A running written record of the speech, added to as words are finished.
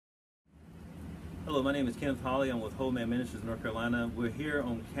Hello, my name is Kenneth Holly. I'm with Whole Man Ministries, North Carolina. We're here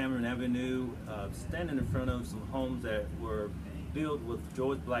on Cameron Avenue, standing in front of some homes that were built with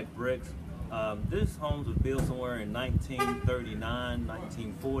George Black bricks. These homes were built somewhere in 1939,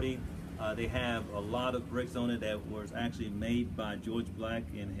 1940. They have a lot of bricks on it that was actually made by George Black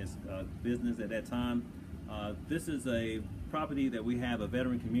in his business at that time. This is a property that we have a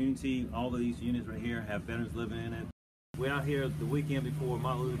veteran community. All of these units right here have veterans living in it. We're out here the weekend before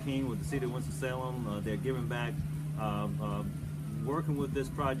Martin Luther King with the city of Winston-Salem. They're giving back, working with this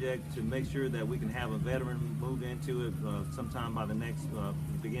project to make sure that we can have a veteran move into it sometime by the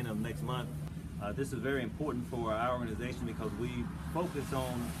beginning of next month. This is very important for our organization because we focus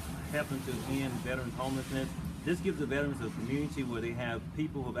on helping to end veterans homelessness. This gives the veterans a community where they have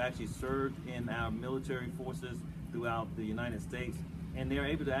people who have actually served in our military forces throughout the United States, and they're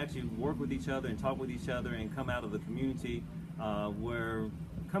able to actually work with each other and talk with each other and come out of the community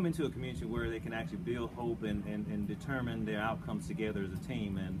come into a community where they can actually build hope and determine their outcomes together as a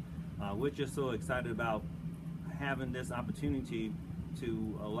team. And we're just so excited about having this opportunity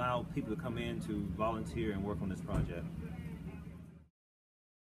to allow people to come in to volunteer and work on this project.